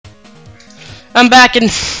I'm back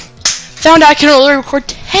and found out I can only record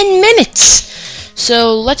 10 minutes.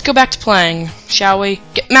 So let's go back to playing, shall we?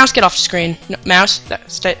 Mouse, get off the screen. No, mouse,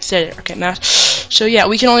 stay there. Okay, mouse. So yeah,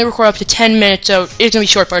 we can only record up to 10 minutes, so it's gonna be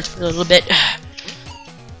short parts for a little bit.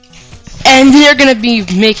 And they're gonna be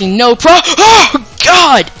making no Oh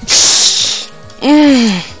God!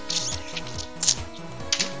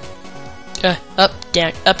 Up,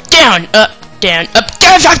 down, up, down, up, down,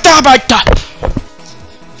 up, down.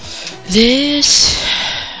 This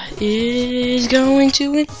is going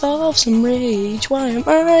to involve some rage. Why am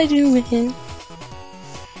I doing?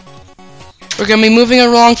 We're gonna be moving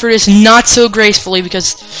along for this not so gracefully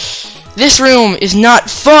because this room is not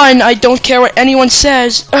fun. I don't care what anyone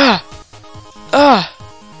says. Oh,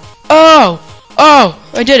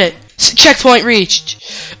 I did it. Checkpoint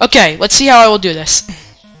reached. Okay, let's see how I will do this.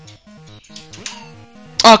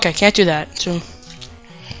 Okay, can't do that. So,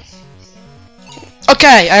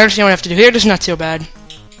 okay, I understand what I have to do here. This is not so bad.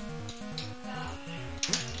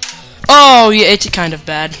 Oh, yeah, it's kind of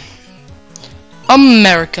bad.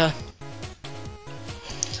 America.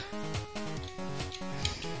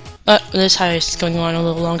 This heist is going on a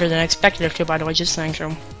little longer than I expected it to, by the way, just saying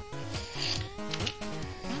so.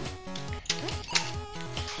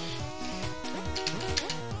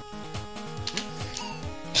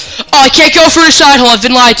 Oh, I can't go through the side hole. I've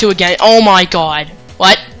been lied to again. Oh my God.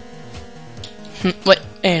 What? Wait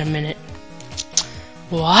a minute.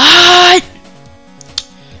 What?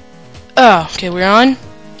 Oh, okay, we're on.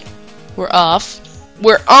 We're off.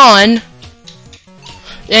 We're on.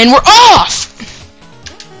 And we're off!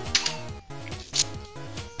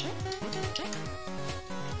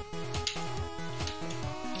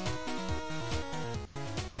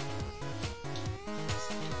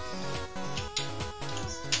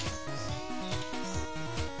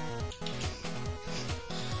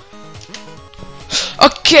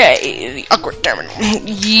 Okay, the awkward terminal.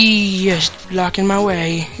 Yes, blocking my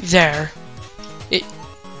way. There.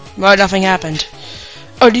 Well, nothing happened.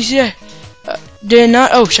 Oh, did you see that? Did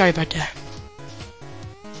not? Oh, sorry about that.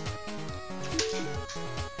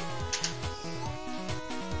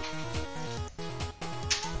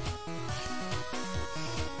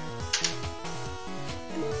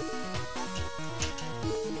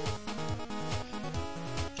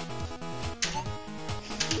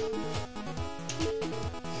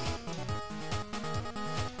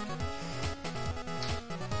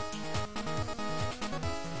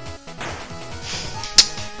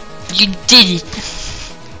 You did it.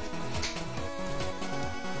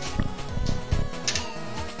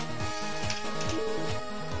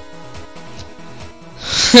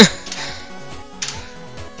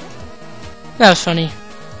 That was funny.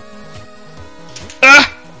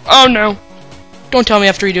 Oh no. Don't tell me I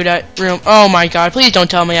have to redo that room. Oh my God, please don't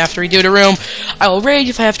tell me I have to redo the room. I will rage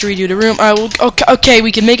if I have to redo the room. I will. Okay,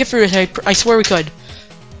 we can make it through this. I swear we could.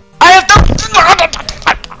 I have to.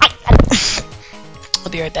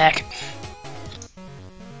 I'll be right back.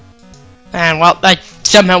 And well, that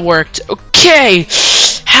somehow worked. Okay,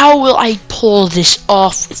 how will I pull this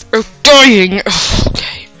off without dying?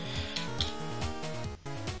 Okay.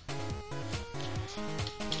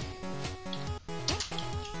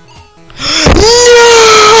 No!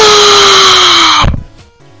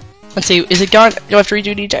 Let's see, is it gone? Do I have to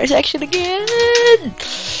redo the entire section again?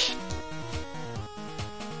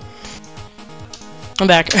 I'm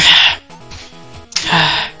back.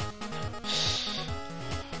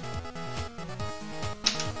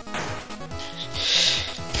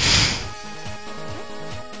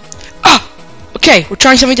 Okay, we're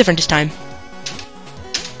trying something different this time.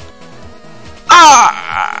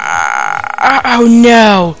 Oh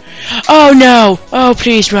no! Oh no! Oh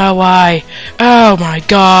please, bro, why? Oh my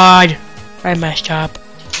God! I messed up.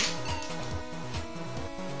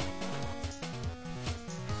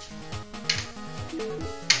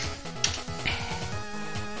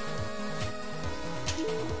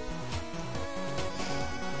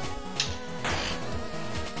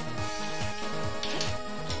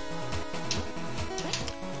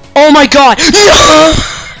 Oh my God! No!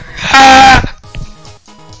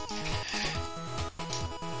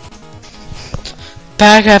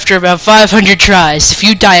 Back after about 500 tries. If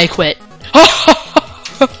you die, I quit.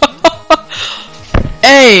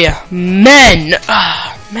 Amen!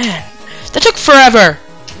 Man. That took forever.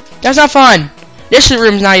 That's not fun. This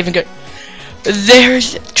room's not even good.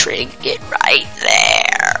 There's a trinket right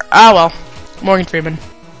there. Oh well. Morgan Freeman.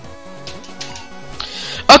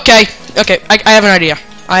 Okay. Okay. I have an idea.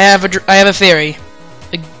 I have a theory.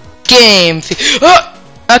 A game oh!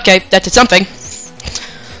 Okay, that did something.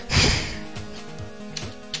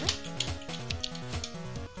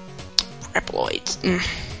 Reploids.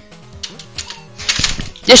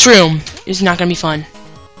 This room is not gonna be fun.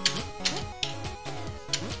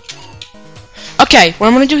 Okay, what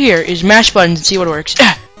I'm gonna do here is mash buttons and see what works.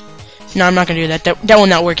 No, I'm not gonna do that. That will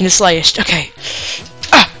not work in the slightest. Okay.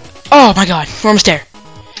 Oh my god, we're almost there.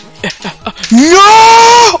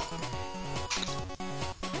 No!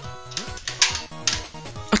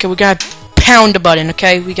 Okay, we gotta pound the button,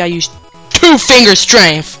 okay? We gotta use 2-finger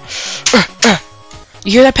strength.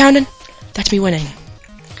 You hear that pounding? That's me winning.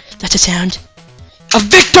 That's a sound of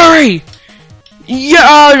victory! Yeah,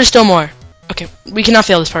 oh, there's still more. Okay, we cannot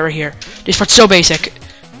fail this part right here. This part's so basic.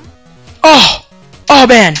 Oh! Oh,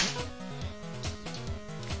 man!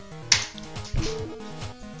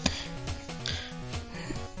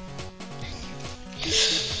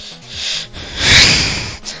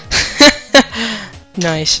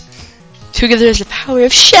 Nice. Together is the power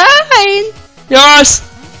of shine! Yes!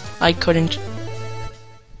 I couldn't.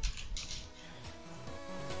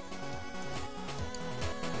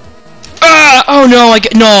 Oh no,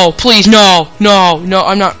 no, please, no,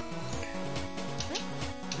 I'm not.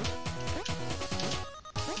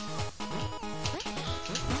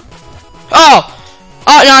 Oh!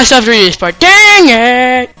 Oh, no, I still have to read this part. Dang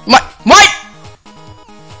it! What?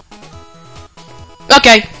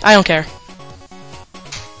 Okay, I don't care.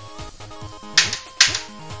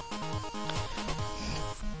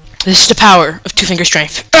 This is the power of 2-finger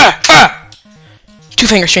strength.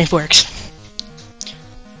 2-finger strength works.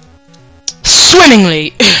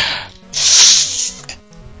 Swimmingly.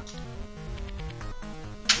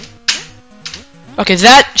 Okay,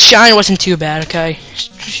 that shine wasn't too bad, okay?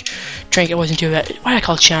 Trinket wasn't tdo that. Why did I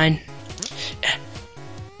call it shine?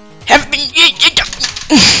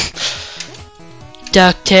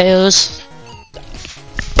 DuckTales.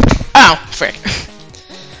 Oh, frick.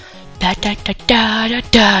 Da da da da da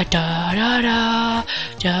da da da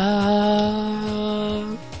da.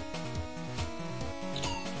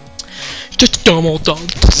 Just a dumb old dog.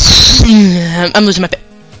 I'm losing my pet.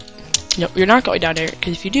 No, you're not going down there,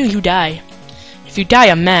 because if you do, you die. If you die,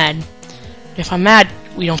 I'm mad. If I'm mad,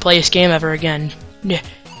 we don't play this game ever again.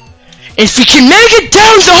 If we can make it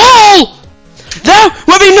down the hole, that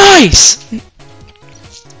would be nice.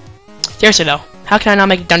 Seriously though, how can I not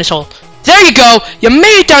make it down this hole? There you go. You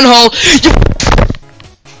made it down the hole.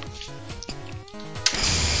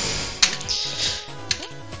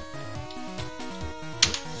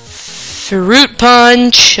 Fruit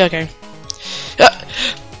punch. Okay.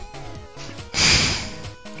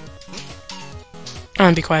 I'm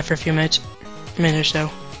gonna be quiet for a few minutes. A minute or so.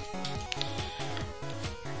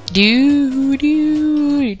 Do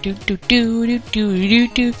do do do do do do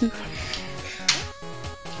do.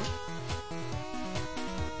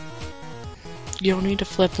 You don't need to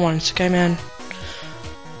flip once, okay, man?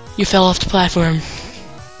 You fell off the platform.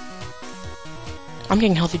 I'm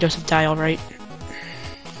getting a healthy dose of dye, alright.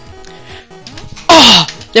 Oh!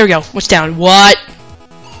 There we go. What's down? What?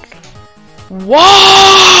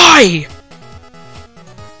 Why?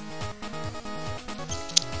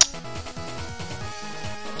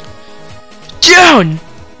 Down!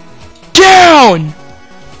 Down!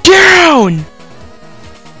 Down!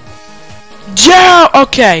 Down!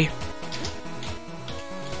 Okay.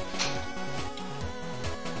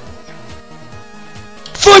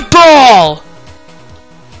 Football!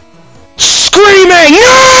 Screaming!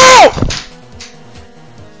 No!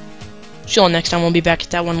 Sure, next time we'll be back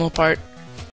at that one little part.